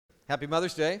Happy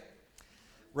Mother's Day.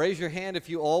 Raise your hand if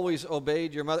you always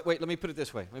obeyed your mother. Wait, let me put it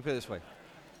this way.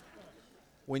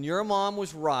 When your mom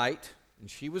was right,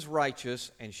 and she was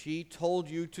righteous, and she told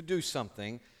you to do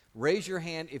something, raise your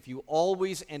hand if you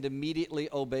always and immediately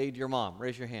obeyed your mom.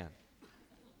 Raise your hand.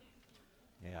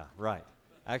 Yeah, right.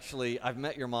 Actually, I've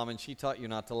met your mom, and she taught you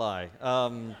not to lie.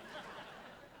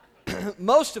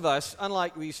 Most of us,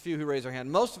 unlike these few who raise their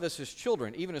hand, most of us as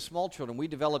children, even as small children, we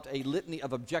developed a litany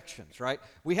of objections, right?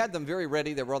 We had them very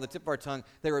ready. They were on the tip of our tongue.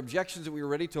 They were objections that we were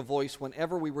ready to voice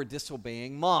whenever we were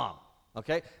disobeying mom,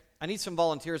 okay? I need some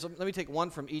volunteers. Let me take one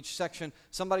from each section.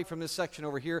 Somebody from this section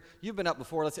over here. You've been up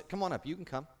before. Let's come on up. You can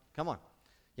come. Come on.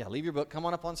 Yeah, leave your book. Come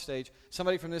on up on stage.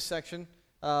 Somebody from this section.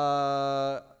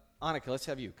 Annika, let's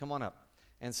have you. Come on up.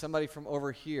 And somebody from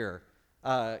over here.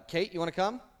 Kate, you want to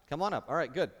come? Come on up. All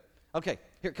right, good. Okay,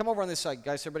 here, come over on this side,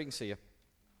 guys, so everybody can see you.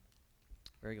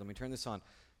 Very good. Let me turn this on.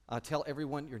 Tell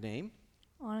everyone your name.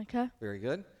 Annika. Very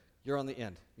good. You're on the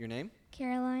end. Your name?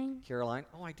 Caroline. Caroline.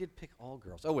 Oh, I did pick all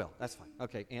girls. Oh, well, that's fine.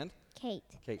 Okay, and? Kate.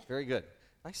 Kate, very good.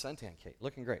 Nice suntan, Kate.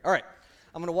 Looking great. All right,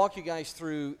 I'm going to walk you guys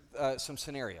through some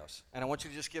scenarios, and I want you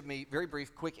to just give me very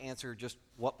brief, quick answer, just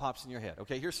what pops in your head.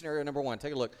 Okay, here's scenario number one.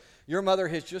 Take a look. Your mother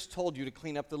has just told you to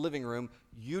clean up the living room.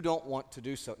 You don't want to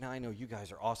do so. Now, I know you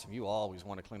guys are awesome. You always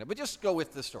want to clean up, but just go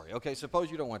with the story. Okay, suppose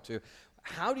you don't want to.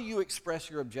 How do you express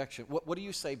your objection? What do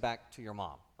you say back to your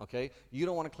mom? Okay, you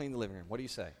don't want to clean the living room. What do you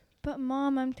say? But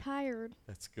Mom, I'm tired.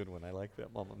 That's a good one. I like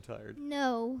that, Mom, I'm tired.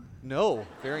 No. No,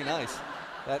 very nice.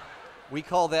 We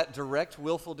call that direct,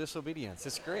 willful disobedience.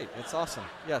 It's great. It's awesome.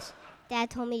 Yes? Dad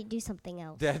told me to do something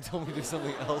else. Dad told me to do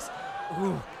something else.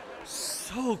 Ooh,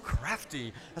 so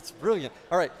crafty. That's brilliant.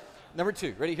 All right, number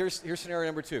two. Ready? Here's scenario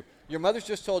number two. Your mother's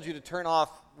just told you to turn off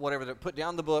whatever, put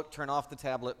down the book, turn off the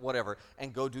tablet, whatever,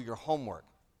 and go do your homework.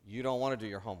 You don't want to do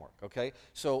your homework, okay?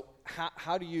 So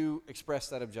how do you express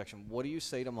that objection? What do you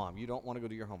say to Mom? You don't want to go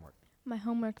do your homework. My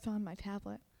homework's on my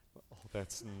tablet. Oh,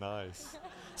 that's nice.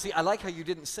 See, I like how you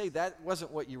didn't say that wasn't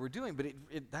what you were doing, but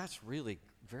that's really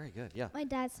very good, yeah. My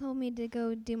dad told me to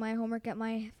go do my homework at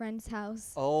my friend's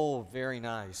house. Oh, very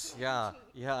nice. Yeah,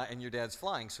 and your dad's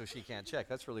flying, so she can't check.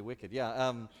 That's really wicked,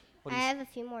 yeah. I have a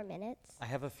few more minutes. I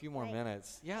have a few more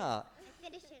minutes, yeah.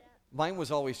 Finish it up. Mine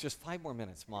was always just 5 more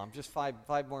minutes, Mom. Just five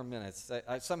more minutes.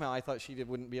 Somehow I thought she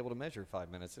wouldn't be able to measure 5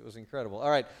 minutes. It was incredible. All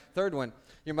right, third one.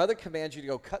 Your mother commands you to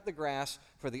go cut the grass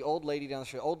for the old lady down the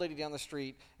street. Old lady down the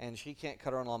street, and she can't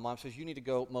cut her own lawn. Mom says you need to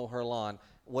go mow her lawn.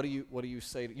 What do you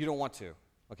say? You don't want to.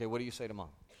 Okay, what do you say to Mom?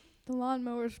 The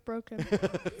lawnmower's broken.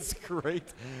 That's great.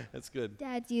 That's good.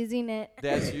 Dad's using it.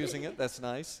 Dad's using it. That's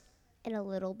nice. In a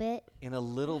little bit. In a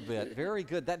little bit. Very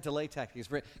good. That delay tactic is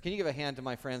great. Can you give a hand to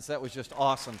my friends? That was just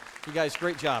awesome. You guys,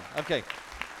 great job. Okay.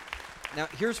 Now,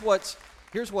 here's what's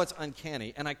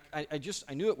uncanny, and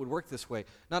I knew it would work this way.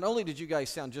 Not only did you guys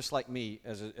sound just like me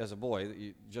as a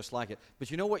boy, just like it,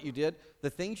 but you know what you did? The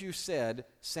things you said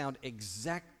sound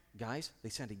guys, they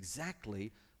sound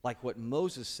exactly like what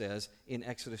Moses says in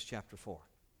Exodus chapter 4.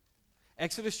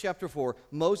 Exodus chapter 4,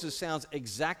 Moses sounds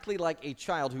exactly like a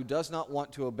child who does not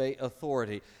want to obey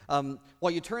authority. While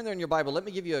you turn there in your Bible, let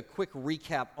me give you a quick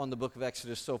recap on the book of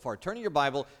Exodus so far. Turn in your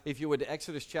Bible, if you would, to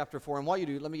Exodus chapter 4. And while you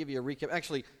do, let me give you a recap.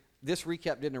 Actually, this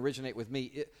recap didn't originate with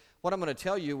me. What I'm going to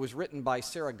tell you was written by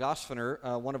Sarah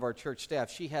Gosfiner, one of our church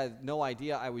staff. She had no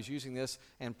idea I was using this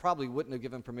and probably wouldn't have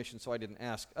given permission, so I didn't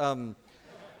ask.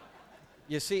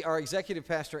 You see, our executive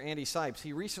pastor, Andy Sipes,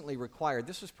 he recently required,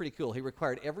 this was pretty cool, he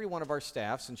required every one of our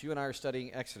staff, since you and I are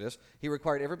studying Exodus, he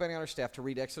required everybody on our staff to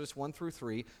read Exodus 1 through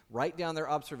 3, write down their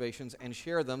observations, and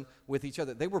share them with each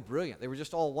other. They were brilliant. They were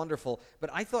just all wonderful. But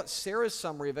I thought Sarah's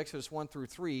summary of Exodus 1 through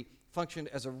 3 functioned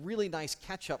as a really nice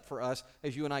catch-up for us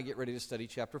as you and I get ready to study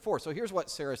chapter 4. So here's what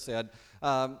Sarah said.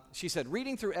 She said,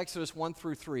 reading through Exodus 1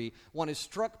 through 3, one is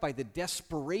struck by the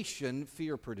desperation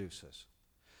fear produces.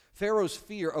 Pharaoh's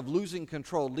fear of losing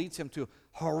control leads him to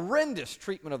horrendous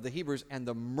treatment of the Hebrews and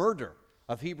the murder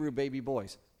of Hebrew baby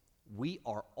boys. We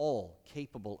are all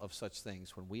capable of such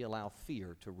things when we allow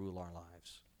fear to rule our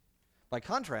lives. By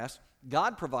contrast,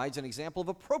 God provides an example of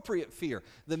appropriate fear,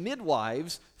 the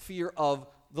midwife's fear of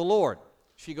the Lord.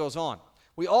 She goes on.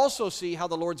 We also see how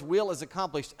the Lord's will is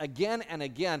accomplished again and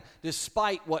again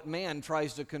despite what man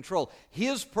tries to control.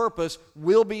 His purpose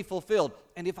will be fulfilled.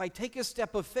 And if I take a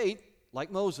step of faith, like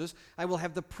Moses, I will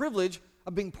have the privilege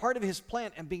of being part of his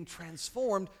plan and being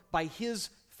transformed by his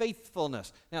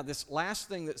faithfulness. Now, this last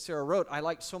thing that Sarah wrote, I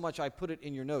liked so much I put it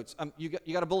in your notes. You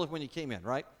got a bulletin when you came in,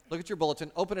 right? Look at your bulletin,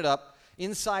 open it up.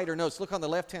 Inside her notes, look on the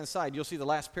left-hand side. You'll see the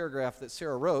last paragraph that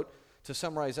Sarah wrote to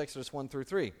summarize Exodus 1 through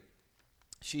 3.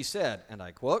 She said, and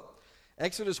I quote,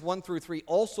 Exodus 1 through 3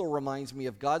 also reminds me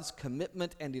of God's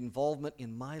commitment and involvement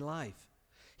in my life.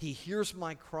 He hears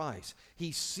my cries.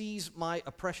 He sees my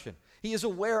oppression. He is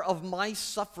aware of my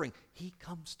suffering. He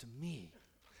comes to me.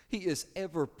 He is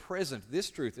ever present.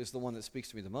 This truth is the one that speaks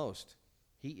to me the most.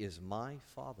 He is my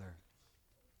Father.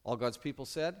 All God's people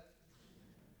said?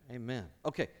 Amen.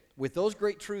 Okay, with those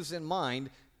great truths in mind,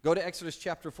 go to Exodus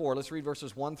chapter 4. Let's read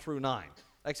verses 1 through 9.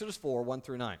 Exodus 4, 1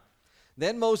 through 9.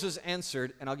 Then Moses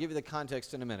answered, and I'll give you the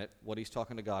context in a minute, what he's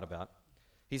talking to God about.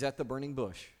 He's at the burning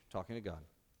bush talking to God.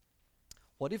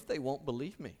 What if they won't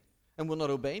believe me and will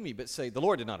not obey me, but say, the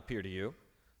Lord did not appear to you?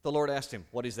 The Lord asked him,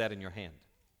 what is that in your hand?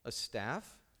 A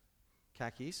staff?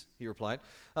 Khakis, he replied.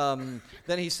 Then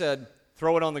he said,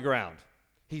 throw it on the ground.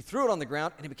 He threw it on the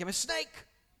ground, and it became a snake.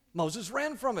 Moses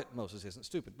ran from it. Moses isn't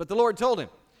stupid. But the Lord told him,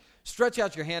 stretch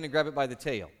out your hand and grab it by the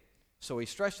tail. So he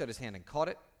stretched out his hand and caught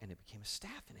it, and it became a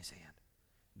staff in his hand.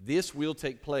 This will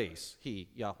take place, he,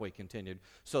 Yahweh, continued,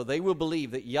 so they will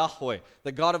believe that Yahweh,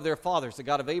 the God of their fathers, the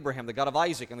God of Abraham, the God of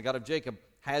Isaac, and the God of Jacob,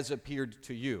 has appeared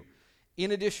to you.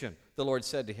 In addition, the Lord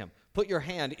said to him, put your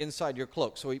hand inside your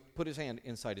cloak. So he put his hand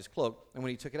inside his cloak, and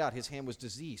when he took it out, his hand was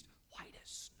diseased, white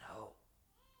as snow.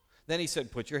 Then he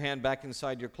said, put your hand back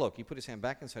inside your cloak. He put his hand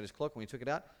back inside his cloak. When he took it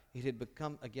out, it had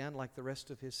become again like the rest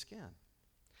of his skin.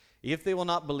 If they will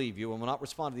not believe you and will not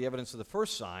respond to the evidence of the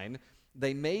first sign,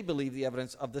 they may believe the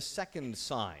evidence of the second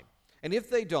sign. And if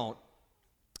they don't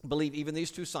believe even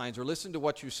these two signs or listen to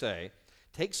what you say,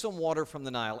 take some water from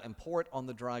the Nile and pour it on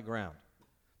the dry ground.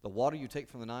 The water you take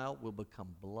from the Nile will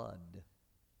become blood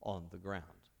on the ground.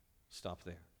 Stop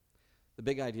there. The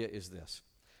big idea is this.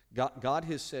 God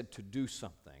has said to do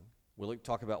something. We'll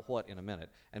talk about what in a minute.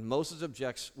 And Moses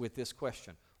objects with this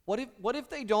question. What if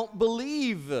they don't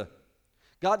believe?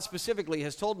 God specifically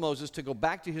has told Moses to go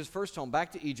back to his first home,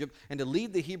 back to Egypt, and to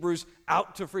lead the Hebrews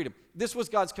out to freedom. This was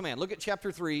God's command. Look at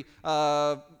chapter 3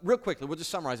 real quickly. We'll just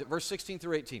summarize it. Verse 16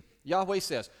 through 18. Yahweh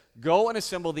says, go and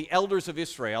assemble the elders of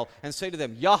Israel and say to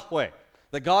them, Yahweh,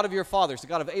 the God of your fathers, the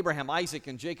God of Abraham, Isaac,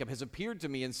 and Jacob, has appeared to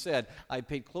me and said, I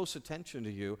paid close attention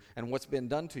to you and what's been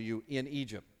done to you in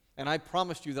Egypt. And I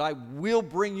promised you that I will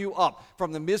bring you up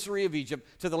from the misery of Egypt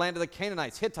to the land of the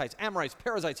Canaanites, Hittites, Amorites,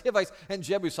 Perizzites, Hivites, and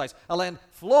Jebusites, a land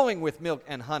flowing with milk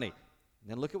and honey.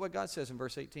 And then look at what God says in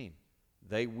verse 18.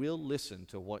 They will listen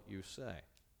to what you say.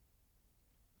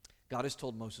 God has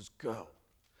told Moses, go.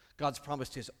 God's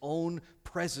promised his own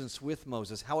presence with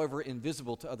Moses, however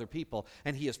invisible to other people,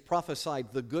 and he has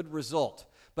prophesied the good result.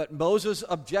 But Moses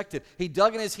objected. He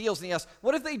dug in his heels and he asked,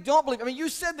 what if they don't believe? I mean, you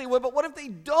said they would, but what if they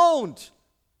don't?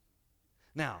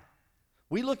 Now,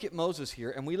 we look at Moses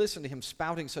here and we listen to him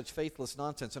spouting such faithless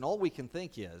nonsense, and all we can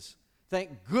think is,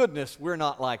 thank goodness we're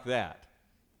not like that.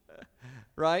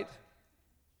 Right?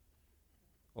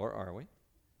 Or are we?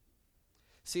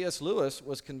 C.S. Lewis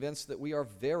was convinced that we are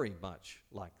very much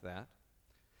like that.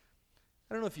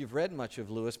 I don't know if you've read much of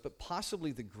Lewis, but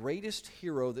possibly the greatest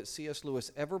hero that C.S.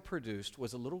 Lewis ever produced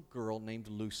was a little girl named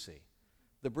Lucy,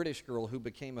 the British girl who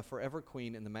became a forever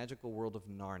queen in the magical world of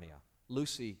Narnia.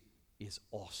 Lucy is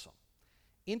awesome.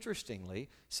 Interestingly,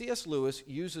 C.S. Lewis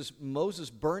uses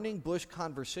Moses' burning bush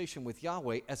conversation with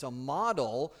Yahweh as a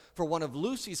model for one of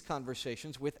Lucy's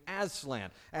conversations with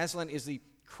Aslan. Aslan is the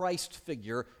Christ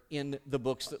figure in the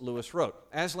books that Lewis wrote.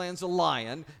 Aslan's a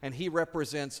lion, and he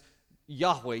represents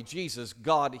Yahweh, Jesus,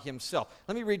 God himself.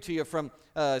 Let me read to you from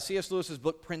C.S. Lewis's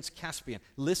book, Prince Caspian.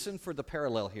 Listen for the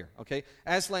parallel here, okay?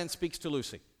 Aslan speaks to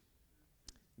Lucy.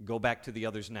 Go back to the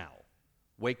others now.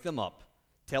 Wake them up.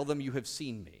 Tell them you have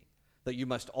seen me, that you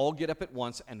must all get up at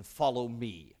once and follow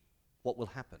me. What will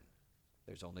happen?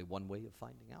 There's only one way of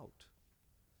finding out.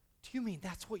 Do you mean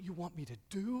that's what you want me to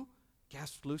do?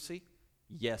 Gasped Lucy.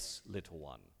 Yes, little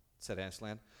one, said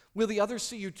Aslan. Will the others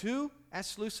see you too?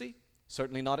 Asked Lucy.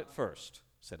 Certainly not at first,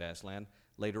 said Aslan.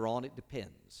 Later on, it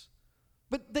depends.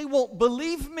 But they won't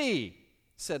believe me,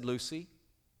 said Lucy.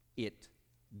 It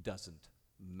doesn't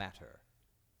matter,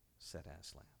 said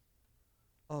Aslan.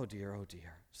 Oh dear,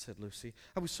 said Lucy.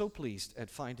 I was so pleased at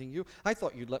finding you. I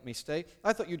thought you'd let me stay.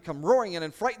 I thought you'd come roaring in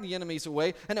and frighten the enemies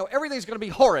away, and now everything's going to be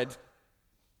horrid.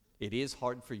 It is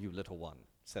hard for you, little one,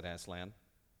 said Aslan,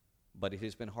 but it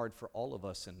has been hard for all of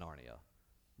us in Narnia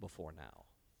before now.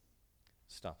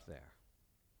 Stop there.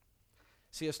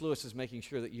 C.S. Lewis is making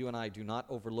sure that you and I do not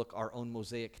overlook our own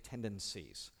Mosaic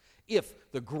tendencies.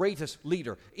 If the greatest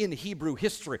leader in Hebrew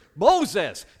history,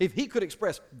 Moses, if he could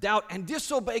express doubt and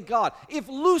disobey God, if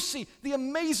Lucy, the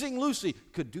amazing Lucy,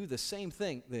 could do the same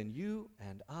thing, then you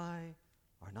and I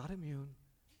are not immune.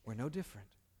 We're no different.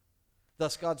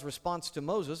 Thus, God's response to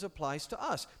Moses applies to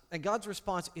us. And God's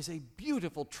response is a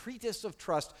beautiful treatise of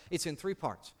trust. It's in 3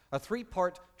 parts, a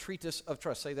 3-part treatise of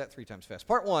trust. Say that 3 times fast.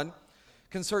 Part 1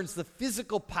 concerns the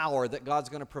physical power that God's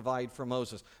going to provide for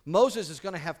Moses. Moses is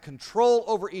going to have control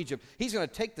over Egypt. He's going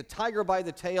to take the tiger by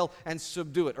the tail and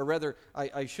subdue it. Or rather,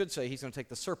 I should say he's going to take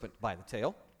the serpent by the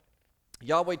tail.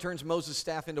 Yahweh turns Moses'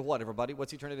 staff into what, everybody?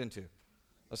 What's he turn it into?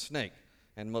 A snake.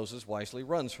 And Moses wisely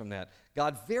runs from that.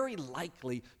 God very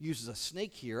likely uses a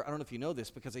snake here. I don't know if you know this,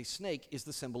 because a snake is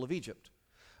the symbol of Egypt.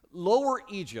 Lower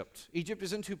Egypt. Egypt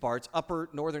is in 2 parts, upper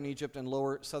northern Egypt and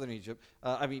lower southern Egypt.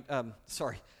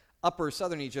 Upper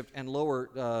southern Egypt and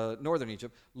lower northern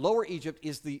Egypt. Lower Egypt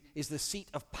is the seat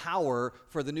of power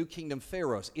for the new kingdom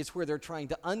pharaohs. It's where they're trying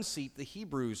to unseat the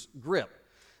Hebrews' grip.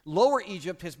 Lower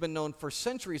Egypt has been known for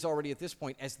centuries already at this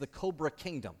point as the Cobra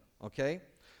Kingdom, okay?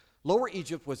 Lower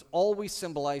Egypt was always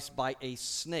symbolized by a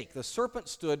snake. The serpent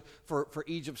stood for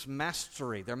Egypt's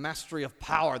mastery, their mastery of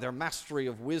power, their mastery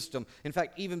of wisdom. In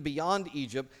fact, even beyond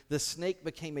Egypt, the snake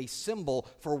became a symbol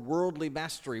for worldly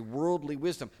mastery, worldly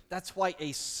wisdom. That's why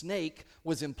a snake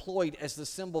was employed as the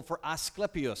symbol for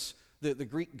Asclepius, the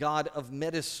Greek god of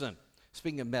medicine.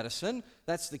 Speaking of medicine,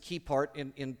 that's the key part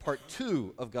in part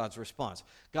 2 of God's response.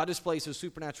 God displays his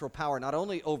supernatural power not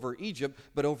only over Egypt,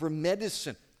 but over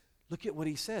medicine. Look at what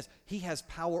he says. He has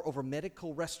power over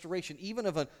medical restoration, even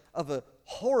of a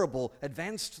horrible,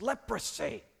 advanced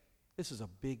leprosy. This is a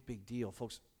big, big deal,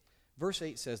 folks. Verse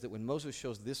 8 says that when Moses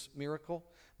shows this miracle,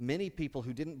 many people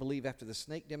who didn't believe after the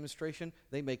snake demonstration,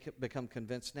 they may become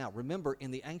convinced now. Remember,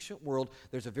 in the ancient world,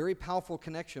 there's a very powerful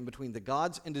connection between the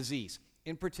gods and disease.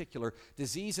 In particular,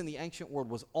 disease in the ancient world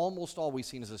was almost always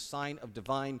seen as a sign of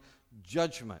divine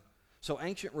judgment. So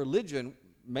ancient religion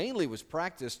mainly was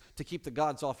practiced to keep the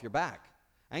gods off your back.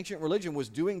 Ancient religion was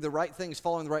doing the right things,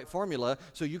 following the right formula,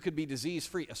 so you could be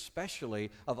disease-free,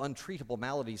 especially of untreatable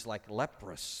maladies like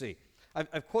leprosy.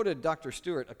 I've quoted Dr.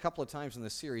 Stewart a couple of times in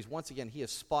this series. Once again, he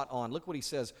is spot on. Look what he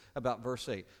says about verse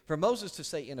 8. For Moses to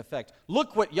say, in effect,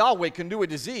 look what Yahweh can do with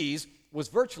disease, was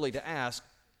virtually to ask,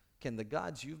 can the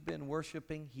gods you've been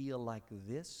worshiping heal like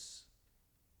this?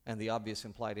 And the obvious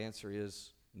implied answer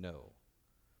is no.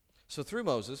 So through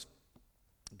Moses,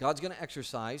 God's going to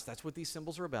exercise, that's what these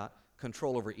symbols are about,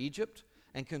 control over Egypt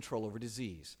and control over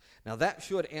disease. Now that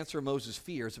should answer Moses'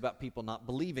 fears about people not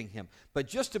believing him. But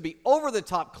just to be over the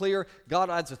top clear, God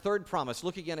adds a 3rd promise.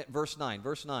 Look again at verse 9.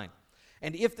 Verse 9.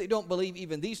 And if they don't believe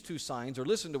even these 2 signs or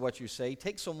listen to what you say,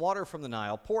 take some water from the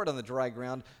Nile, pour it on the dry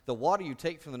ground. The water you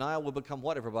take from the Nile will become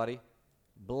what, everybody?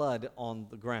 Blood on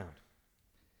the ground.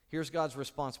 Here's God's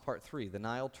response, part 3. The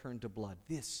Nile turned to blood.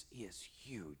 This is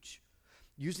huge.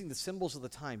 Using the symbols of the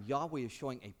time, Yahweh is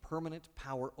showing a permanent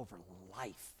power over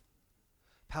life.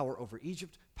 Power over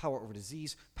Egypt, power over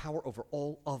disease, power over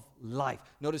all of life.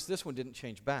 Notice this one didn't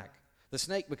change back. The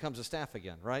snake becomes a staff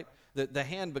again, right? The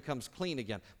hand becomes clean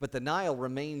again, but the Nile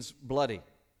remains bloody.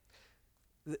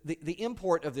 The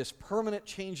import of this permanent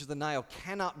change of the Nile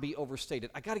cannot be overstated.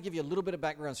 I got to give you a little bit of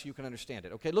background so you can understand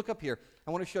it. Okay, look up here.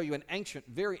 I want to show you an ancient,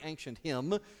 very ancient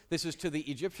hymn. This is to the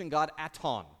Egyptian god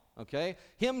Aton. Okay,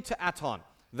 hymn to Aton.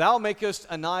 Thou makest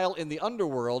a Nile in the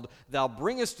underworld, thou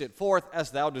bringest it forth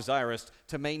as thou desirest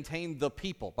to maintain the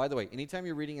people. By the way, anytime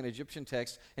you're reading an Egyptian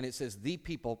text and it says the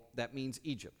people, that means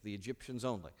Egypt, the Egyptians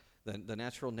only, the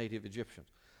natural native Egyptians.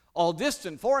 All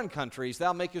distant foreign countries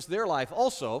thou makest their life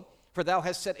also, for thou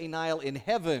hast set a Nile in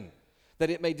heaven, that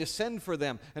it may descend for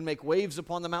them and make waves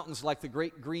upon the mountains like the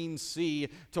great green sea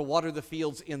to water the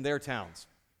fields in their towns.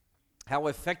 How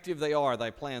effective they are, thy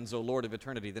plans, O Lord of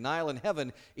eternity. The Nile in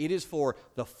heaven, it is for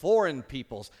the foreign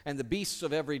peoples and the beasts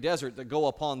of every desert that go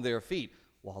upon their feet,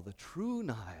 while the true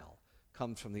Nile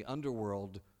comes from the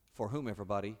underworld, for whom,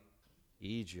 everybody?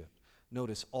 Egypt.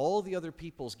 Notice all the other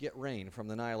peoples get rain from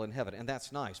the Nile in heaven, and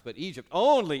that's nice, but Egypt,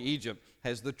 only Egypt,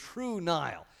 has the true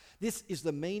Nile. This is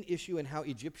the main issue in how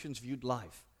Egyptians viewed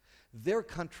life. Their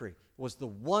country was the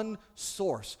one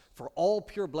source for all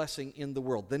pure blessing in the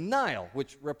world. The Nile,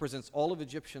 which represents all of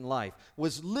Egyptian life,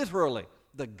 was literally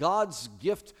the God's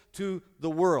gift to the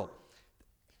world.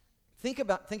 Think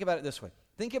about it this way.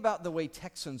 Think about the way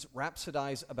Texans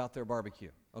rhapsodize about their barbecue,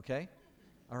 okay?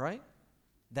 All right?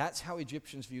 That's how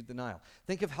Egyptians viewed the Nile.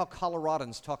 Think of how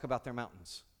Coloradans talk about their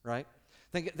mountains, right?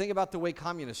 Think about the way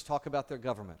communists talk about their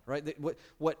government, right?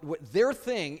 What their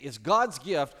thing is God's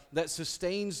gift that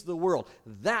sustains the world.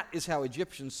 That is how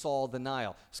Egyptians saw the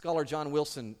Nile. Scholar John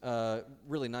Wilson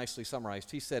really nicely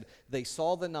summarized. He said, they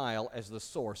saw the Nile as the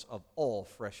source of all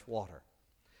fresh water.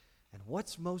 And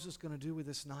what's Moses going to do with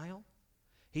this Nile?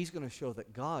 He's going to show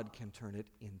that God can turn it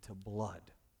into blood.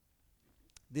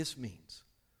 This means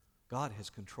God has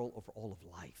control over all of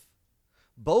life.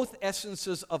 Both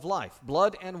essences of life,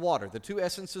 blood and water, the two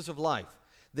essences of life,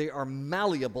 they are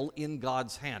malleable in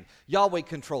God's hand. Yahweh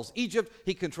controls Egypt.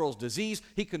 He controls disease.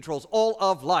 He controls all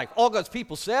of life. All God's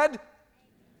people said?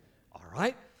 All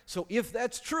right. So if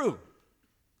that's true,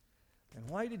 then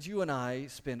why did you and I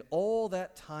spend all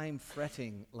that time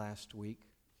fretting last week?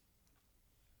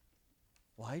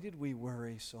 Why did we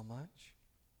worry so much?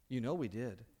 You know we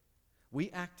did. We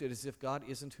acted as if God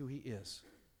isn't who he is.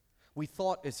 We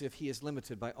thought as if he is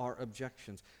limited by our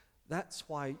objections. That's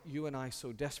why you and I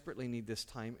so desperately need this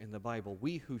time in the Bible.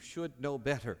 We who should know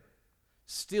better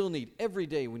still need, every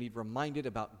day we need reminded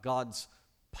about God's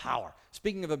power.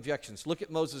 Speaking of objections, look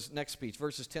at Moses' next speech,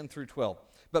 verses 10 through 12.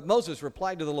 But Moses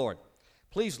replied to the Lord,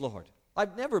 "Please, Lord,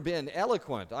 I've never been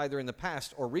eloquent either in the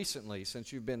past or recently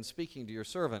since you've been speaking to your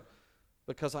servant,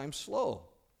 because I'm slow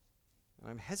and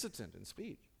I'm hesitant in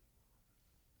speech."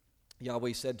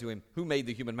 Yahweh said to him, "Who made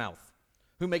the human mouth?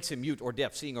 Who makes him mute or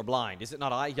deaf, seeing or blind? Is it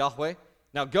not I, Yahweh?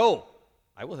 Now go,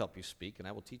 I will help you speak, and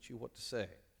I will teach you what to say."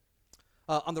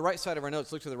 On the right side of our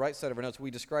notes, look to the right side of our notes,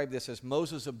 we describe this as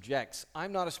Moses objects.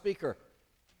 I'm not a speaker.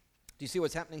 Do you see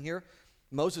what's happening here?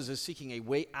 Moses is seeking a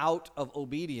way out of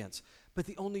obedience. But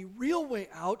the only real way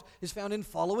out is found in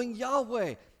following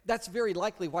Yahweh. That's very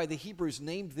likely why the Hebrews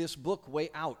named this book Way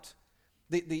Out.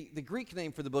 The Greek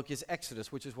name for the book is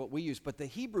Exodus, which is what we use, but the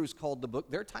Hebrews called the book,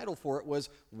 their title for it was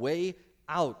Way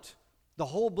Out. The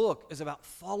whole book is about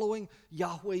following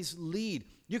Yahweh's lead.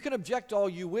 You can object all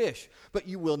you wish, but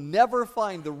you will never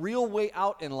find the real way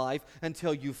out in life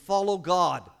until you follow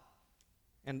God.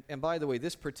 And by the way,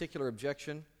 this particular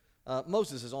objection,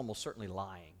 Moses is almost certainly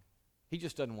lying. He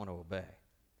just doesn't want to obey.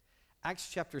 Acts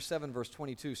chapter 7, verse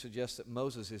 22 suggests that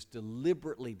Moses is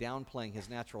deliberately downplaying his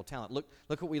natural talent. Look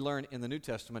what we learn in the New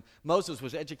Testament. Moses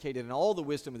was educated in all the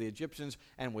wisdom of the Egyptians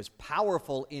and was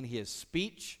powerful in his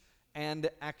speech and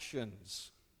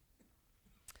actions.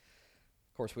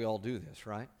 Of course, we all do this,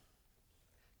 right?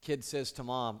 Kid says to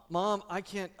mom, "Mom, I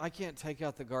can't take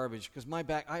out the garbage because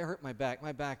I hurt my back.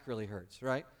 My back really hurts,"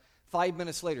 right? 5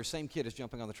 minutes later, same kid is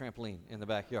jumping on the trampoline in the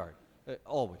backyard.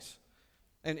 Always.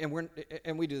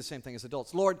 And we do the same thing as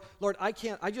adults. Lord, I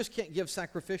just can't give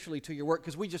sacrificially to your work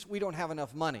because we don't have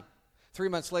enough money. 3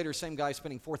 months later, same guy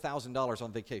spending $4,000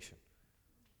 on vacation.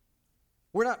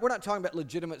 We're not talking about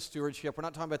legitimate stewardship. We're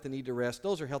not talking about the need to rest.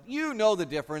 Those are healthy. You know the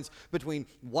difference between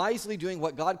wisely doing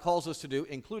what God calls us to do,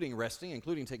 including resting,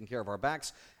 including taking care of our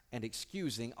backs, and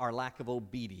excusing our lack of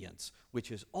obedience,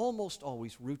 which is almost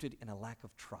always rooted in a lack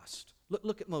of trust.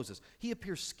 Look at Moses. He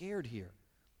appears scared here.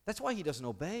 That's why he doesn't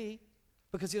obey,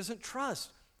 because he doesn't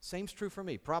trust. Same's true for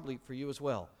me, probably for you as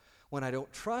well. When I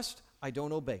don't trust, I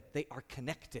don't obey. They are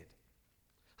connected.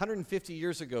 150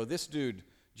 years ago, this dude,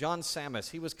 John Sammis,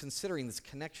 he was considering this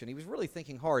connection. He was really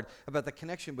thinking hard about the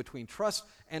connection between trust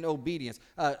and obedience.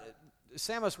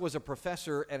 Sammis was a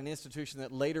professor at an institution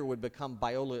that later would become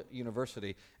Biola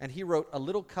University, and he wrote a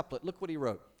little couplet. Look what he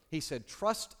wrote. He said,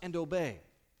 "Trust and obey.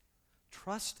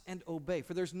 Trust and obey.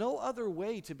 For there's no other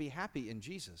way to be happy in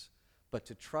Jesus but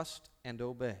to trust and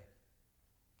obey."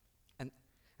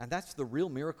 And that's the real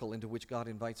miracle into which God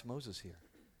invites Moses here.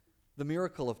 The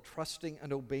miracle of trusting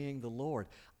and obeying the Lord.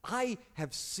 I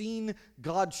have seen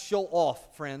God show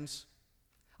off, friends.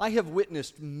 I have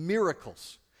witnessed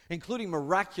miracles, including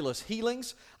miraculous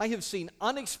healings. I have seen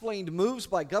unexplained moves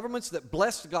by governments that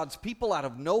blessed God's people out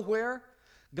of nowhere.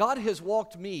 God has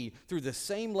walked me through the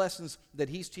same lessons that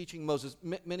he's teaching Moses.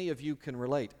 Many of you can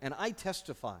relate. And I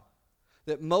testify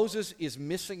that Moses is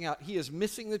missing out. He is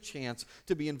missing the chance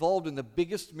to be involved in the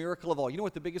biggest miracle of all. You know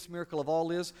what the biggest miracle of all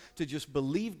is? To just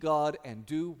believe God and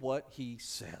do what he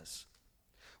says.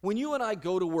 When you and I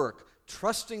go to work,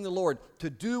 trusting the Lord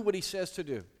to do what he says to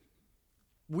do,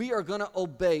 we are going to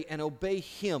obey and obey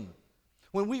him.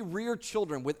 When we rear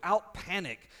children without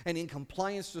panic and in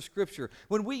compliance to Scripture,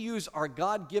 when we use our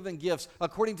God-given gifts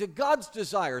according to God's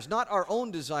desires, not our own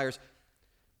desires,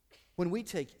 when we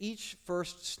take each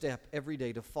first step every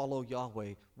day to follow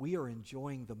Yahweh, we are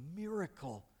enjoying the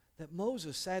miracle that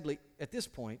Moses, sadly, at this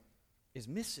point, is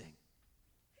missing.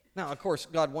 Now, of course,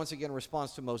 God once again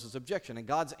responds to Moses' objection, and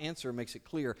God's answer makes it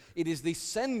clear. It is the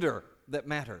sender that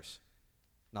matters,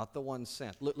 not the one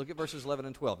sent. Look at verses 11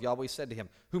 and 12. Yahweh said to him,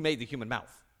 "Who made the human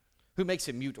mouth? Who makes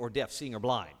him mute or deaf, seeing or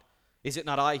blind? Is it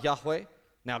not I, Yahweh?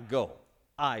 Now go.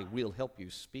 I will help you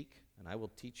speak, and I will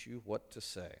teach you what to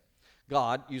say."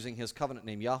 God, using his covenant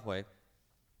name Yahweh,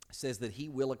 says that he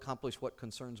will accomplish what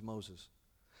concerns Moses.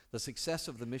 The success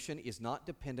of the mission is not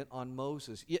dependent on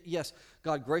Moses. Yes,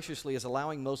 God graciously is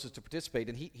allowing Moses to participate,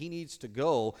 and he needs to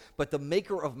go, but the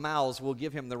maker of mouths will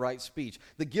give him the right speech.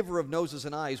 The giver of noses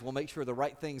and eyes will make sure the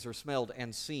right things are smelled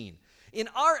and seen. In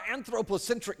our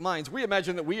anthropocentric minds, we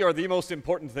imagine that we are the most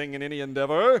important thing in any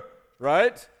endeavor,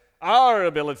 right? Our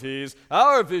abilities,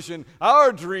 our vision,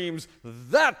 our dreams,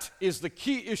 that is the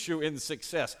key issue in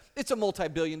success. It's a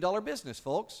multi-billion-dollar business,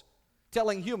 folks,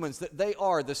 telling humans that they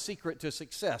are the secret to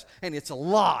success, and it's a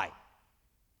lie.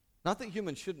 Not that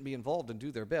humans shouldn't be involved and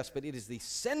do their best, but it is the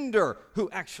sender who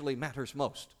actually matters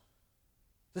most.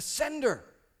 The sender.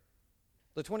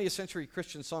 The 20th century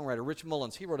Christian songwriter Rich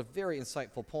Mullins, he wrote a very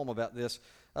insightful poem about this.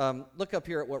 Look up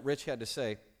here at what Rich had to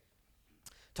say.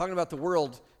 Talking about the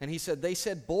world, and he said, they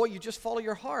said, boy, you just follow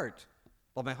your heart.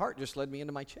 Well, my heart just led me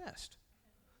into my chest.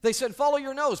 They said, follow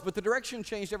your nose, but the direction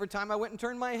changed every time I went and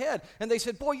turned my head. And they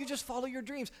said, boy, you just follow your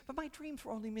dreams. But my dreams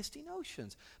were only misty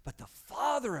notions. But the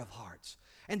Father of hearts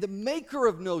and the maker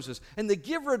of noses and the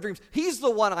giver of dreams, he's the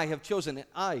one I have chosen, and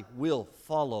I will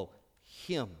follow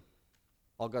him.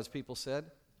 All God's people said,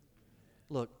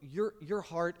 look, your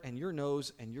heart and your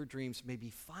nose and your dreams may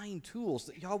be fine tools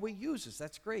that Yahweh uses.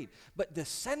 That's great. But the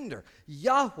sender,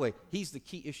 Yahweh, he's the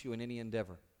key issue in any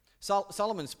endeavor.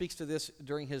 Solomon speaks to this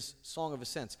during his Song of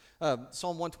Ascents.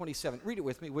 Psalm 127. Read it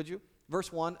with me, would you?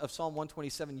 Verse 1 of Psalm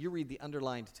 127, you read the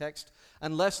underlined text.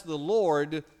 Unless the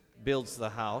Lord builds the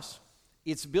house,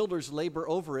 its builders labor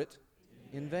over it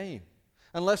in vain.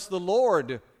 Unless the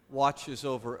Lord watches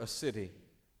over a city,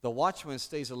 the watchman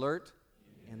stays alert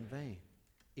in vain.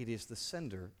 It is the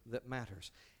sender that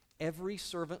matters. Every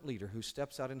servant leader who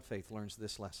steps out in faith learns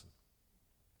this lesson.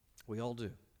 We all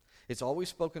do. It's always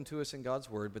spoken to us in God's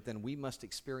word, but then we must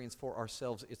experience for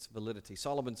ourselves its validity.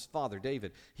 Solomon's father,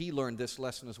 David, he learned this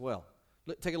lesson as well.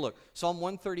 Take a look. Psalm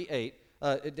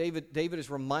 138, David is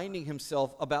reminding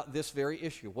himself about this very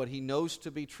issue, what he knows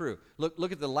to be true.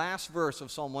 Look at the last verse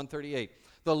of Psalm 138.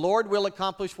 The Lord will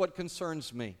accomplish what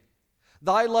concerns me.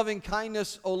 Thy loving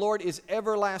kindness, O Lord, is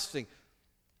everlasting.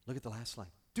 Look at the last line.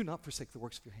 Do not forsake the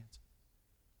works of your hands.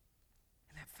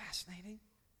 Isn't that fascinating?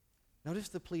 Notice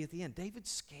the plea at the end. David's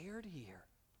scared here.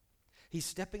 He's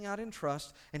stepping out in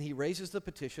trust, and he raises the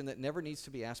petition that never needs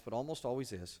to be asked, but almost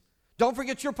always is. Don't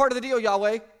forget your part of the deal,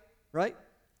 Yahweh. Right?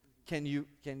 Can you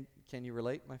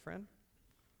relate, my friend?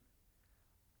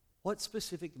 What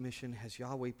specific mission has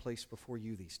Yahweh placed before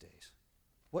you these days?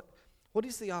 What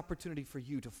is the opportunity for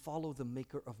you to follow the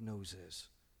maker of noses?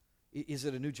 Is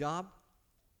it a new job?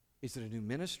 Is it a new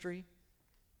ministry?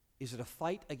 Is it a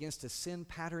fight against a sin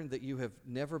pattern that you have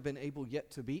never been able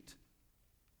yet to beat?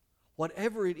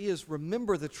 Whatever it is,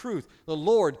 remember the truth. The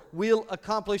Lord will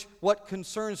accomplish what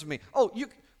concerns me. Oh,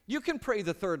 you can pray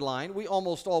the third line. We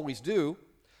almost always do.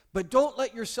 But don't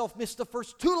let yourself miss the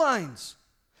first two lines.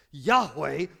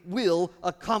 Yahweh will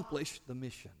accomplish the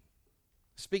mission.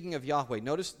 Speaking of Yahweh,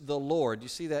 notice the Lord. You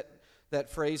see that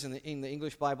phrase in the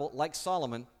English Bible? Like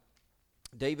Solomon,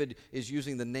 David is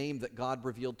using the name that God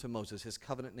revealed to Moses, his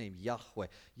covenant name, Yahweh.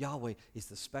 Yahweh is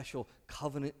the special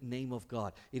covenant name of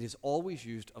God. It is always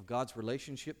used of God's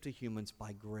relationship to humans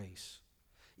by grace.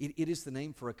 It is the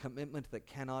name for a commitment that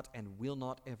cannot and will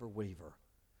not ever waver.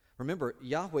 Remember,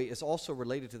 Yahweh is also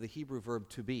related to the Hebrew verb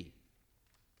to be.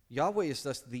 Yahweh is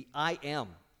thus the I am.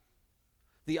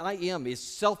 The I am is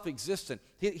self-existent.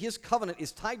 His covenant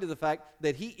is tied to the fact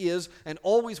that he is and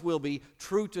always will be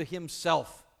true to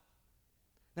himself.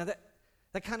 Now,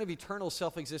 that kind of eternal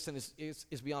self-existence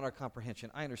is beyond our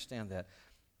comprehension. I understand that.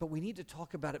 But we need to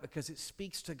talk about it because it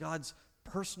speaks to God's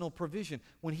personal provision.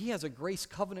 When he has a grace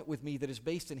covenant with me that is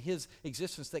based in his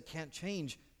existence that can't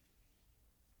change,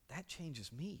 that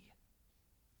changes me.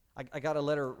 I got a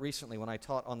letter recently when I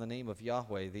taught on the name of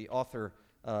Yahweh. The author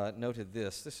noted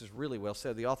this. This is really well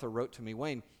said. The author wrote to me,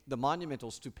 Wayne, the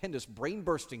monumental, stupendous,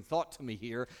 brain-bursting thought to me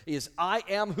here is I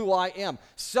am who I am,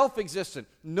 self-existent,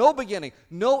 no beginning,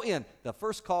 no end, the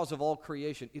first cause of all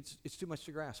creation. It's too much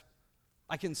to grasp.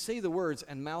 I can say the words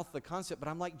and mouth the concept, but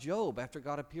I'm like Job after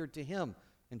God appeared to him.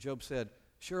 And Job said,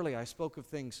 surely I spoke of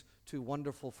things too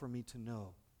wonderful for me to know.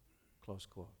 Close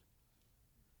quote.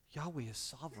 Yahweh is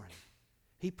sovereign.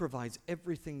 He provides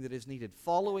everything that is needed.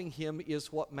 Following him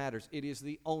is what matters. It is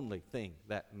the only thing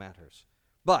that matters.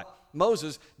 But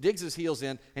Moses digs his heels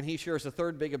in, and he shares a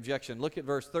third big objection. Look at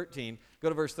verse 13. Go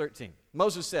to verse 13.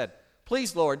 Moses said,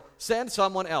 please, Lord, send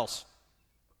someone else.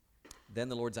 Then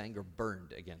the Lord's anger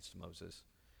burned against Moses.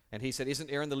 And he said, isn't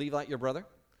Aaron the Levite your brother?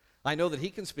 I know that he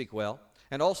can speak well,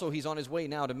 and also he's on his way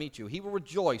now to meet you. He will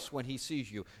rejoice when he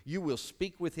sees you. You will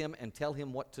speak with him and tell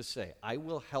him what to say. I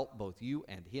will help both you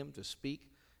and him to speak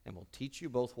and will teach you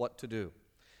both what to do.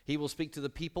 He will speak to the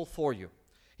people for you.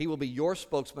 He will be your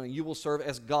spokesman, and you will serve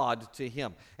as God to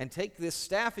him. And take this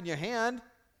staff in your hand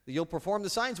that you'll perform the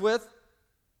signs with.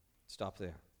 Stop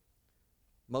there.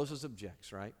 Moses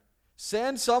objects, right?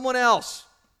 Send someone else.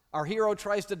 Our hero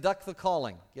tries to duck the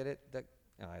calling. Get it?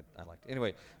 I liked it.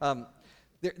 Anyway,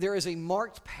 there is a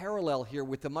marked parallel here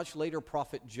with the much later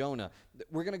prophet Jonah.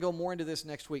 We're going to go more into this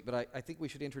next week, but I think we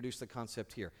should introduce the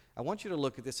concept here. I want you to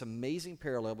look at this amazing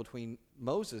parallel between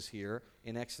Moses here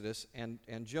in Exodus and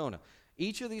Jonah.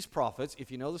 Each of these prophets,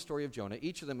 if you know the story of Jonah,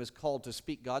 each of them is called to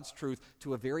speak God's truth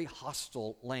to a very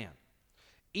hostile land.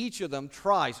 Each of them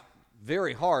tries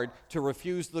very hard to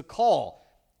refuse the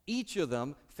call. Each of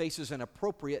them faces an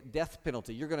appropriate death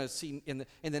penalty. You're going to see in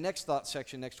the next thought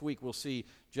section next week, we'll see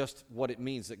just what it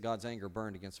means that God's anger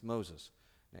burned against Moses.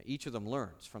 Now, each of them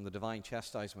learns from the divine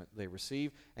chastisement they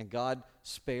receive, and God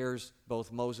spares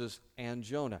both Moses and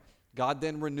Jonah. God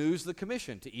then renews the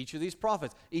commission to each of these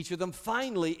prophets. Each of them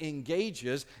finally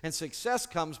engages, and success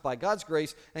comes by God's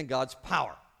grace and God's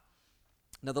power.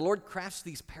 Now, the Lord crafts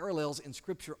these parallels in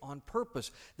Scripture on purpose.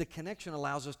 The connection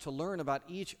allows us to learn about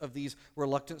each of these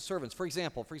reluctant servants. For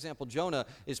example, Jonah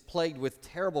is plagued with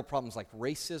terrible problems like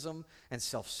racism and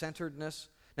self-centeredness.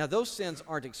 Now, those sins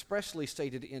aren't expressly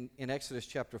stated in Exodus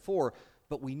chapter 4,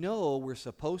 but we know we're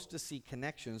supposed to see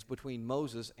connections between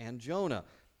Moses and Jonah.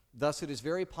 Thus, it is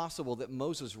very possible that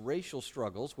Moses' racial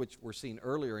struggles, which were seen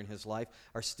earlier in his life,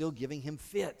 are still giving him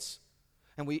fits.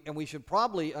 And we should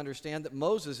probably understand that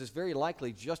Moses is very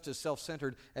likely just as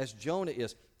self-centered as Jonah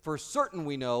is. For certain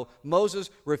we know Moses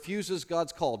refuses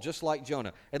God's call, just like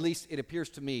Jonah. At least it appears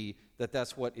to me that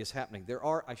that's what is happening.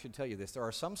 I should tell you this, there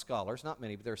are some scholars, not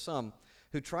many, but there are some,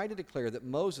 who try to declare that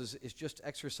Moses is just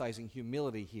exercising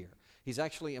humility here. He's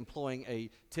actually employing a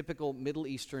typical Middle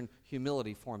Eastern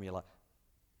humility formula.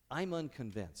 I'm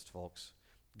unconvinced, folks.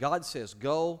 God says,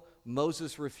 go.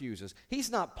 Moses refuses.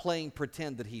 He's not playing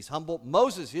pretend that he's humble.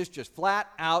 Moses is just flat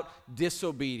out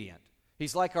disobedient.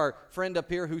 He's like our friend up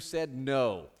here who said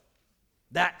no.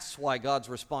 That's why God's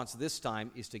response this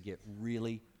time is to get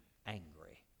really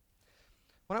angry.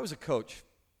 When I was a coach,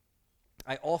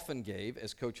 I often gave,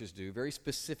 as coaches do, very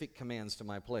specific commands to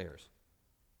my players.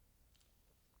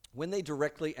 When they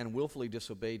directly and willfully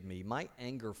disobeyed me, my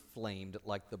anger flamed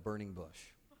like the burning bush.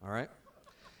 All right?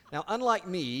 Now, unlike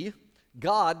me,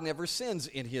 God never sins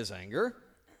in his anger.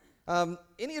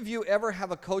 Any of you ever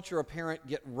have a coach or a parent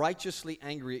get righteously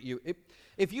angry at you?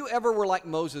 If you ever were like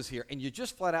Moses here and you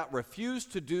just flat out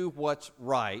refused to do what's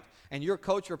right and your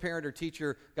coach or parent or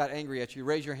teacher got angry at you,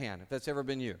 raise your hand if that's ever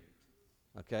been you.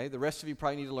 Okay? The rest of you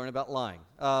probably need to learn about lying.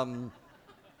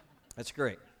 That's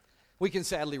great. We can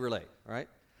sadly relate, all right?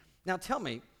 Now tell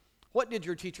me, what did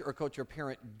your teacher or coach or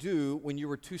parent do when you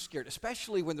were too scared,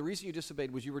 especially when the reason you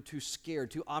disobeyed was you were too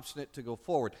scared, too obstinate to go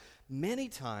forward? Many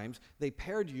times, they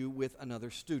paired you with another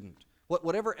student.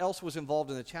 Whatever else was involved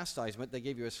in the chastisement, they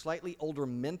gave you a slightly older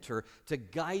mentor to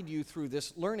guide you through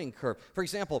this learning curve. For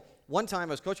example, one time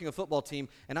I was coaching a football team,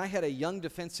 and I had a young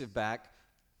defensive back.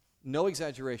 No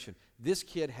exaggeration. This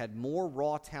kid had more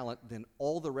raw talent than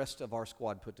all the rest of our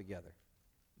squad put together.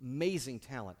 Amazing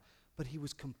talent. But he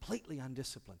was completely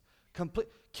undisciplined.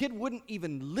 Kid wouldn't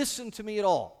even listen to me at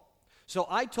all. So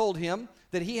I told him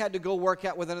that he had to go work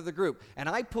out with another group. And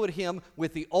I put him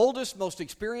with the oldest, most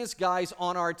experienced guys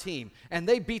on our team. And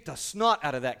they beat the snot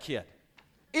out of that kid.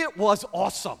 It was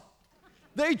awesome.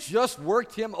 They just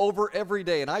worked him over every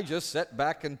day. And I just sat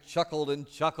back and chuckled. And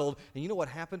you know what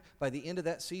happened? By the end of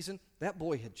that season, that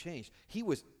boy had changed. He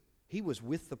was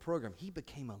with the program. He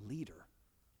became a leader.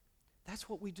 That's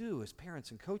what we do as parents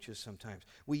and coaches sometimes.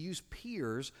 We use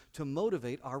peers to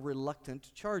motivate our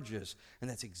reluctant charges. And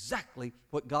that's exactly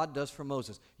what God does for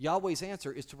Moses. Yahweh's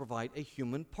answer is to provide a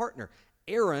human partner.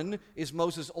 Aaron is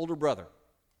Moses' older brother.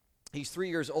 He's 3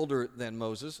 years older than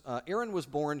Moses. Aaron was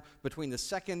born between the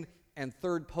second and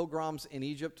third pogroms in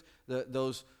Egypt,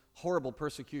 those horrible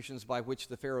persecutions by which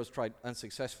the pharaohs tried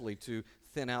unsuccessfully to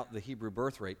thin out the Hebrew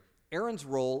birth rate. Aaron's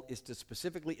role is to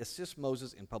specifically assist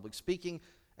Moses in public speaking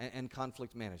and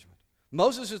conflict management.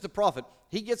 Moses is the prophet.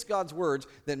 He gets God's words.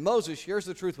 Then Moses shares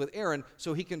the truth with Aaron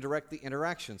so he can direct the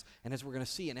interactions. And as we're going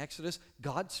to see in Exodus,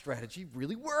 God's strategy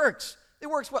really works. It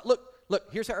works well. Look,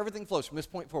 here's how everything flows from this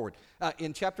point forward.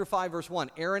 In chapter 5, verse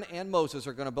 1, Aaron and Moses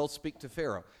are going to both speak to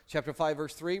Pharaoh. Chapter 5,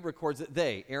 verse 3 records that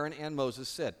they, Aaron and Moses,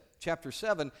 said. Chapter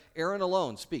 7, Aaron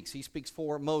alone speaks. He speaks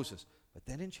for Moses. But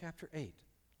then in chapter 8,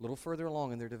 a little further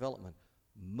along in their development,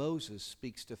 Moses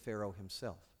speaks to Pharaoh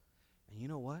himself. And you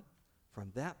know what?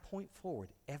 From that point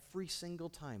forward, every single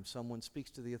time someone speaks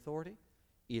to the authority,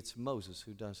 it's Moses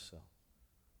who does so.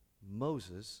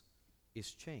 Moses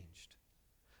is changed.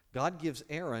 God gives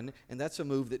Aaron, and that's a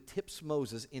move that tips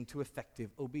Moses into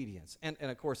effective obedience. And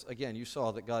of course, again, you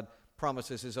saw that God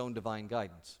promises his own divine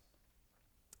guidance.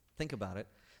 Think about it.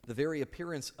 The very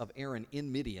appearance of Aaron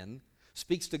in Midian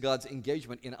speaks to God's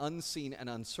engagement in unseen and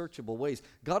unsearchable ways.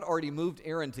 God already moved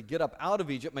Aaron to get up out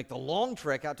of Egypt, make the long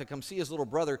trek out to come see his little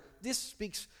brother. This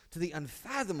speaks to the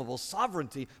unfathomable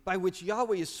sovereignty by which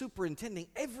Yahweh is superintending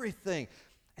everything.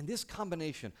 And this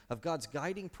combination of God's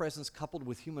guiding presence coupled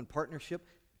with human partnership,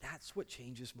 that's what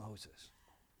changes Moses.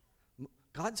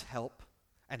 God's help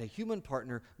and a human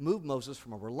partner moved Moses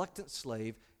from a reluctant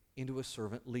slave into a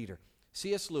servant leader.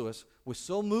 C.S. Lewis was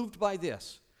so moved by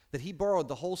this that he borrowed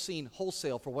the whole scene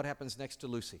wholesale for what happens next to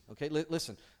Lucy. Okay,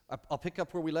 listen, I'll pick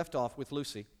up where we left off with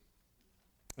Lucy,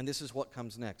 and this is what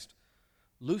comes next.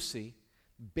 Lucy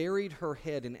buried her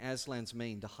head in Aslan's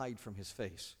mane to hide from his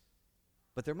face,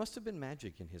 but there must have been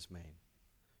magic in his mane.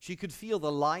 She could feel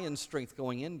the lion strength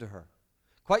going into her.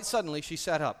 Quite suddenly, she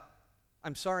sat up.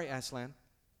 "I'm sorry, Aslan.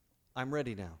 I'm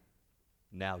ready now."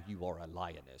 "Now you are a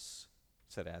lioness,"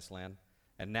 said Aslan,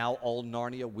 "and now all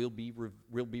Narnia will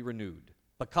be renewed.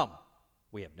 But come,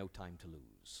 we have no time to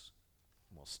lose."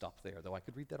 And we'll stop there, though I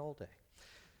could read that all day.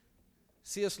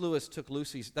 C.S. Lewis took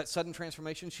Lucy's, that sudden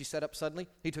transformation, she set up suddenly,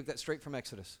 he took that straight from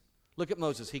Exodus. Look at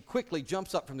Moses. He quickly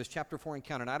jumps up from this chapter 4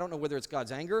 encounter. And I don't know whether it's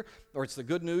God's anger or it's the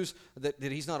good news that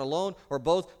he's not alone or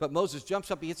both, but Moses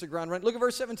jumps up, he hits the ground running. Look at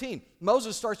verse 17.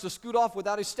 Moses starts to scoot off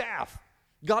without his staff.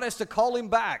 God has to call him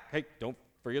back. "Hey, don't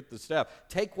forget the staff."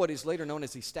 Take what is later known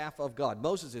as the staff of God.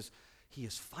 He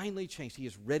is finally changed. He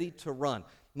is ready to run.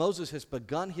 Moses has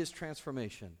begun his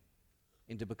transformation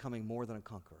into becoming more than a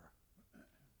conqueror.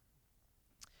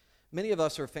 Many of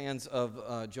us are fans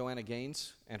of Joanna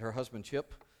Gaines and her husband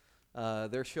Chip.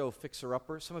 Their show Fixer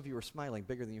Upper. Some of you are smiling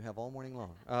bigger than you have all morning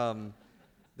long.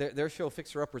 Their show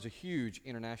Fixer Upper is a huge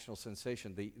international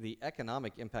sensation. The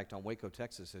economic impact on Waco,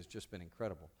 Texas has just been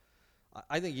incredible.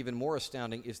 I think even more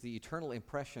astounding is the eternal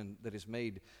impression that is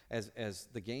made as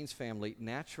the Gaines family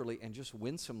naturally and just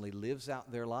winsomely lives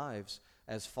out their lives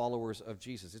as followers of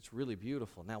Jesus. It's really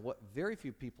beautiful. Now, what very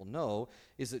few people know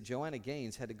is that Joanna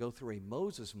Gaines had to go through a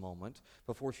Moses moment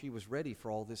before she was ready for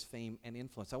all this fame and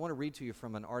influence. I want to read to you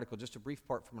from an article, just a brief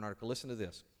part from an article. Listen to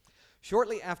this.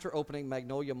 Shortly after opening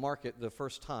Magnolia Market the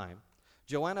first time,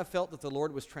 Joanna felt that the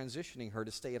Lord was transitioning her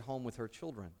to stay at home with her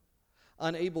children.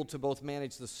 Unable to both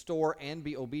manage the store and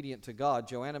be obedient to God,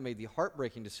 Joanna made the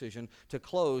heartbreaking decision to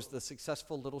close the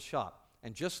successful little shop.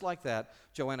 And just like that,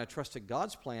 Joanna trusted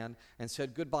God's plan and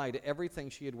said goodbye to everything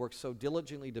she had worked so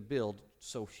diligently to build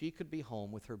so she could be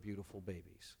home with her beautiful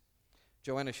babies.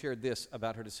 Joanna shared this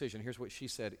about her decision. Here's what she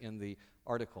said in the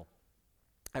article.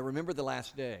 "I remember the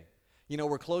last day.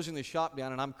 We're closing the shop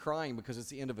down and I'm crying because it's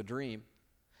the end of a dream.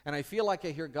 And I feel like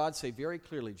I hear God say very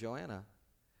clearly, 'Joanna,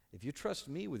 if you trust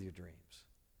me with your dreams,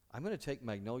 I'm going to take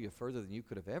Magnolia further than you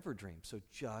could have ever dreamed, so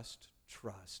just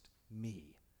trust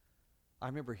me.' I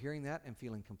remember hearing that and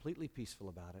feeling completely peaceful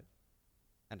about it,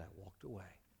 and I walked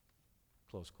away."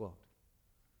 Close quote.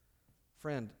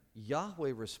 Friend,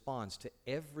 Yahweh responds to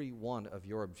every one of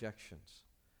your objections.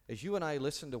 As you and I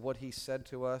listen to what he said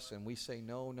to us and we say,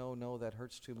 "No, no, no, that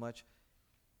hurts too much,"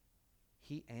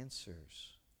 he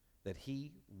answers that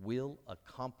he will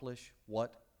accomplish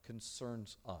what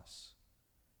concerns us.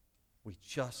 We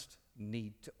just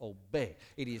need to obey.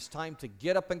 It is time to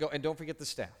get up and go. And don't forget the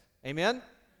staff. Amen?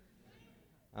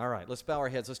 All right, let's bow our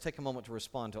heads. Let's take a moment to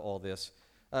respond to all this.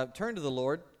 Turn to the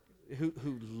Lord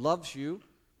who loves you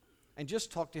and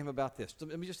just talk to him about this.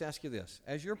 Let me just ask you this.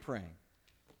 As you're praying,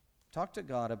 talk to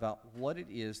God about what it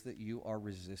is that you are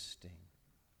resisting.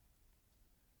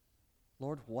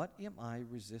 Lord, what am I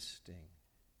resisting?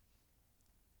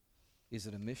 Is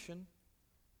it a mission?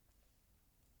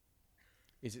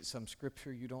 Is it some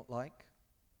scripture you don't like?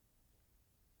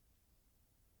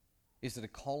 Is it a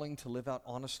calling to live out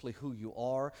honestly who you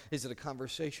are? Is it a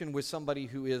conversation with somebody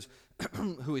who is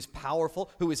who is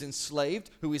powerful, who is enslaved,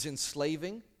 who is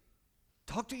enslaving?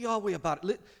 Talk to Yahweh about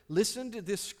it. Listen to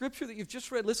this scripture that you've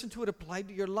just read. Listen to it applied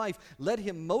to your life. Let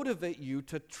him motivate you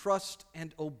to trust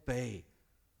and obey.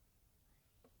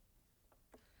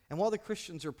 And while the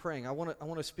Christians are praying, I want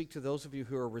to speak to those of you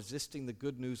who are resisting the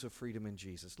good news of freedom in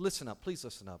Jesus. Listen up. Please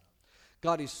listen up.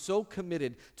 God is so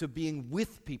committed to being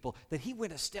with people that he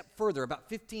went a step further. About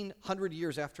 1,500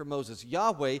 years after Moses,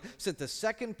 Yahweh sent the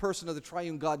second person of the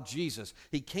triune God, Jesus.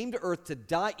 He came to earth to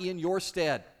die in your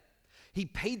stead. He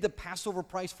paid the Passover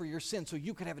price for your sin so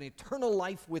you could have an eternal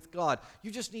life with God. You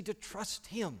just need to trust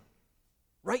him.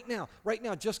 Right now,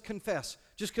 just confess.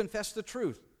 Just confess the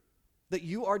truth that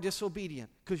you are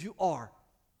disobedient, because you are.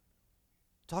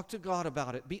 Talk to God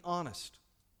about it. Be honest.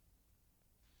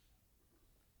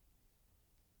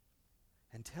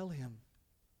 and tell him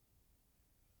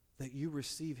that you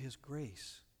receive his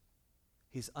grace,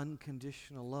 his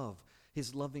unconditional love,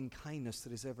 his loving kindness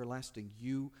that is everlasting.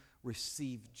 You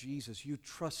receive Jesus. You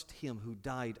trust him who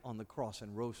died on the cross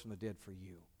and rose from the dead for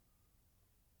you.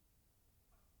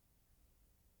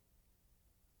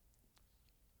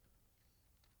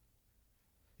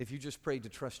 If you just prayed to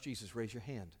trust Jesus, raise your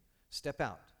hand. Step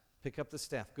out. Pick up the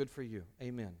staff. Good for you.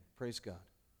 Amen. Praise God.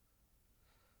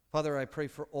 Father, I pray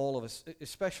for all of us,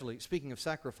 especially, speaking of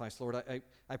sacrifice, Lord,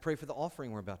 I pray for the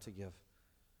offering we're about to give.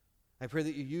 I pray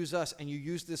that you use us and you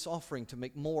use this offering to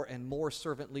make more and more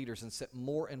servant leaders and set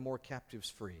more and more captives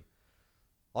free.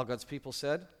 All God's people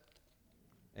said,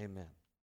 amen.